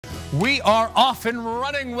We are off and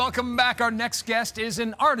running. Welcome back. Our next guest is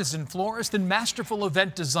an artisan florist and masterful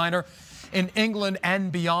event designer in England and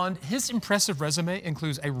beyond. His impressive resume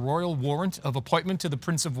includes a royal warrant of appointment to the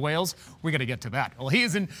Prince of Wales. We're going to get to that. Well, he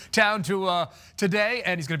is in town today,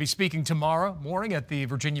 and he's going to be speaking tomorrow morning at the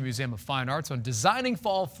Virginia Museum of Fine Arts on designing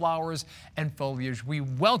fall flowers and foliage. We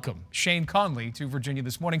welcome Shane Connolly to Virginia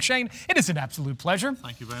this morning. Shane, it is an absolute pleasure.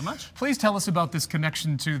 Thank you very much. Please tell us about this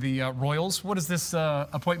connection to the royals. What does this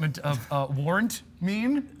appointment of warrant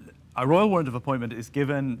mean? A royal warrant of appointment is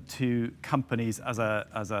given to companies as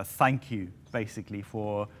a thank you, basically,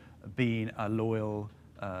 for being a loyal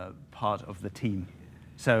part of the team.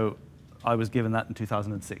 So I was given that in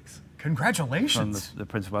 2006. Congratulations. From the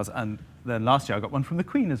Prince of Wales. And then last year I got one from the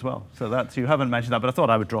Queen as well. So that's, you haven't mentioned that, but I thought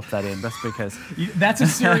I would drop that in. That's because... That's a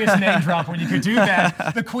serious name drop when you could do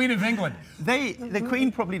that. The Queen of England. The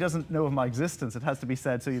Queen probably doesn't know of my existence, it has to be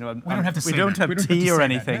said. So, you know, we don't have to say we don't that. have tea or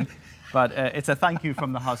anything. But it's a thank you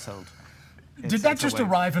from the household. Did that just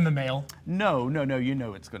arrive in the mail? No, you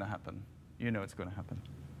know it's going to happen. You know it's going to happen.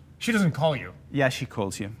 She doesn't call you? Yeah, she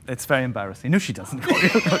calls you. It's very embarrassing. No, she doesn't call you.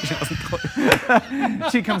 No, she doesn't call you.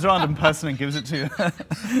 She comes around in person and gives it to you.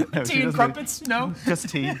 No, tea and crumpets? No? Just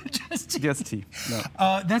tea. Just tea. Just tea.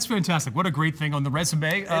 No. That's fantastic. What a great thing on the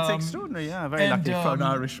resume. It's extraordinary, yeah. Very lucky for an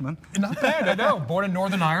Irishman. Not bad, I know. Born in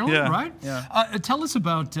Northern Ireland, yeah, right? Yeah. Tell us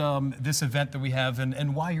about this event that we have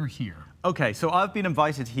and why you're here. Okay, so I've been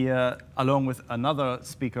invited here along with another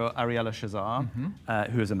speaker, Ariella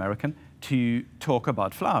Shazar, who is American, to talk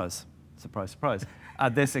about flowers. Surprise, surprise.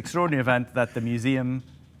 At this extraordinary event that the museum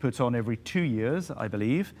puts on every 2 years, I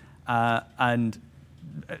believe. And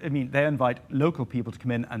I mean, they invite local people to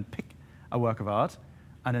come in and pick a work of art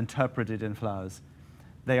and interpret it in flowers.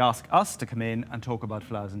 They ask us to come in and talk about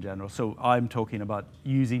flowers in general. So I'm talking about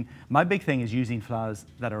my big thing is using flowers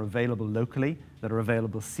that are available locally, that are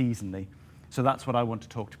available seasonally. So that's what I want to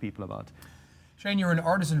talk to people about. Shane, you're an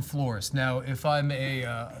artisan florist. Now, if I'm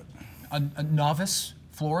a novice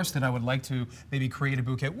florist and I would like to maybe create a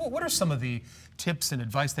bouquet, what are some of the tips and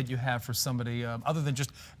advice that you have for somebody other than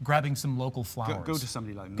just grabbing some local flowers? Go to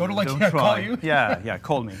somebody like me. Go to like, Don't try. Call you? Yeah,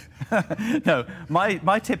 call me. No,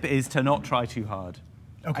 my tip is to not try too hard.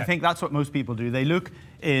 Okay. I think that's what most people do. They look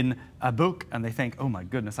in a book and they think, oh my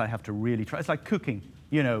goodness, I have to really try. It's like cooking.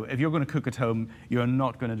 You know, if you're going to cook at home, you're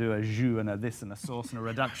not going to do a jus and a this and a sauce and a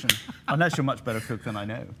reduction, unless you're a much better cook than I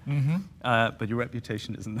know. But your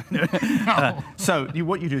reputation isn't. No. So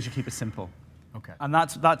what you do is you keep it simple. Okay. And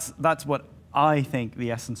that's what I think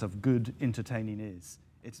the essence of good entertaining is.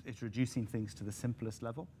 It's reducing things to the simplest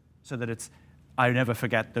level, so that it's, I never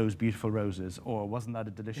forget those beautiful roses, or wasn't that a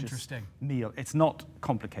delicious meal? It's not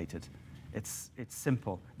complicated. It's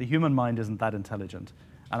simple. The human mind isn't that intelligent.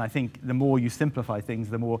 And I think the more you simplify things,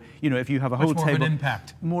 the more, you know, if you have a whole table... more of an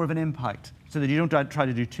impact. More of an impact, so that you don't try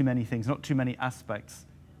to do too many things, not too many aspects.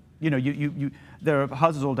 You know, there are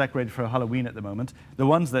houses all decorated for Halloween at the moment. The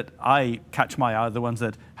ones that I catch my eye are the ones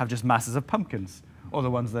that have just masses of pumpkins, or the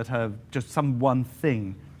ones that have just some one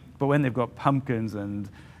thing. But when they've got pumpkins and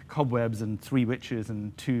cobwebs and 3 witches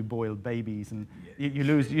and 2 boiled babies, and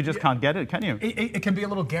you just can't get it, can you? It can be a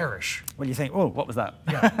little garish. Well, you think, oh, what was that?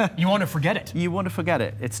 Yeah. You want to forget it. You want to forget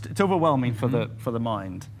it. It's overwhelming for the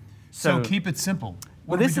mind. So keep it simple.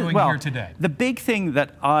 What are we doing here today? The big thing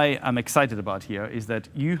that I am excited about here is that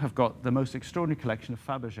you have got the most extraordinary collection of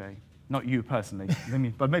Fabergé. Not you personally,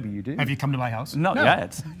 but maybe you do. Have you come to my house? Not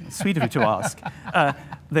yet. It's sweet of you to ask.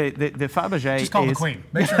 The Fabergé Just call the Queen.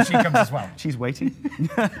 Make sure she comes as well. She's waiting.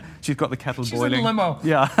 She's got the kettle boiling. She's in a limo.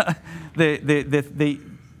 Yeah. The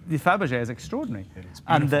Fabergé is extraordinary. It is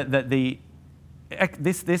beautiful. And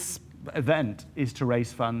this event is to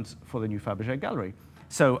raise funds for the new Fabergé gallery.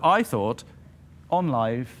 So I thought, on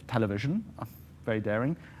live television, very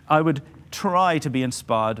daring, I would try to be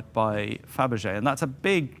inspired by Fabergé, and that's a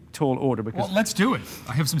big, tall order because... Well, let's do it.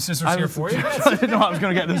 I have some scissors here for you. I didn't know I was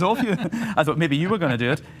going to get this off you. I thought maybe you were going to do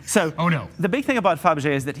it. So, oh no. The big thing about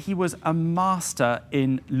Fabergé is that he was a master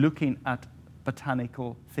in looking at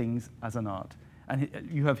botanical things as an art. And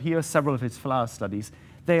you have here several of his flower studies.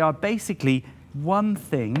 They are basically one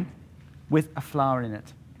thing with a flower in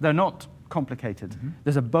it. They're not complicated.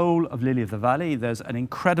 There's a bowl of lily of the valley. There's an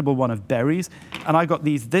incredible one of berries. And I got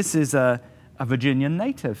these. This is a Virginian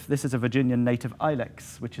native. This is a Virginian native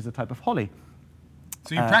ilex, which is a type of holly.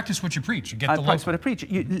 So you practice what you preach. You get the local. I practice what I preach.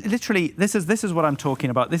 Literally, this is what I'm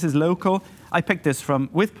talking about. This is local. I picked this from,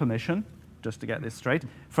 with permission, just to get this straight,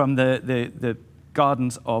 from the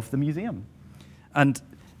gardens of the museum. And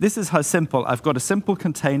this is how simple. I've got a simple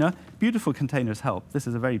container. Beautiful containers help. This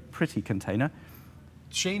is a very pretty container.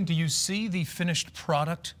 Shane, do you see the finished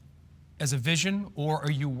product as a vision, or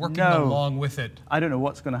are you working No. along with it? I don't know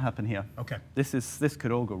what's going to happen here. Okay. This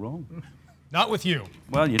could all go wrong. Not with you.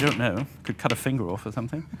 Well, you don't know. Could cut a finger off or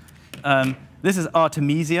something. This is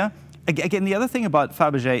Artemisia. Again, the other thing about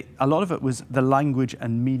Fabergé, a lot of it was the language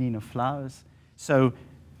and meaning of flowers. So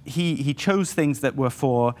he chose things that were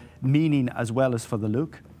for meaning as well as for the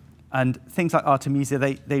look. And things like Artemisia,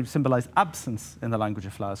 they symbolize absence in the language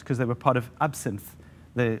of flowers because they were part of absinthe,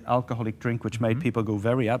 the alcoholic drink which made people go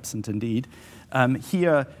very absent indeed.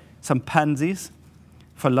 Here, some pansies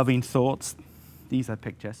for loving thoughts. These I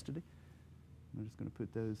picked yesterday. I'm just going to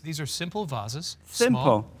put those. These are simple vases. Simple,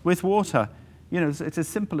 Small. with water. You know, it's as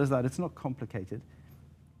simple as that. It's not complicated.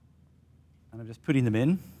 And I'm just putting them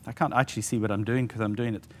in. I can't actually see what I'm doing because I'm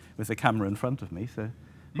doing it with the camera in front of me. So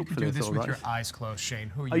You could do this with your eyes closed, Shane.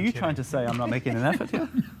 Who are you kidding? trying to say I'm not making an effort here?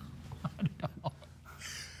 No.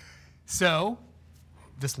 So,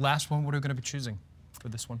 this last one, what are we going to be choosing for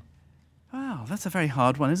this one? Wow, that's a very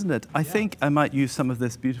hard one, isn't it? I think I might use some of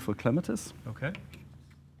this beautiful clematis. Okay.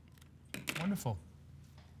 Wonderful.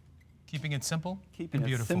 Keeping it simple Keeping and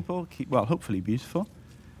beautiful. it simple, well, hopefully beautiful.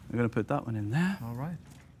 I'm going to put that one in there. All right.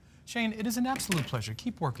 Shane, it is an absolute pleasure.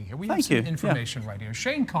 Keep working here. We Thank have some you. information right here.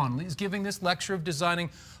 Shane Connolly is giving this lecture of designing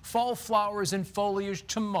fall flowers and foliage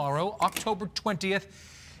tomorrow, October 20th.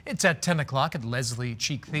 It's at 10 o'clock at Leslie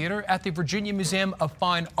Cheek Theater at the Virginia Museum of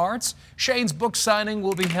Fine Arts. Shane's book signing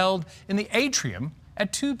will be held in the atrium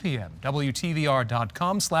at 2 p.m.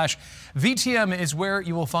 WTVR.com/VTM is where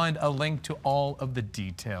you will find a link to all of the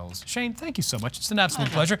details. Shane, thank you so much. It's an absolute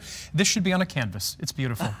pleasure. This should be on a canvas. It's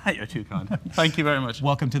beautiful. You're too kind. Thank you very much.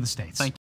 Welcome to the States. Thank you.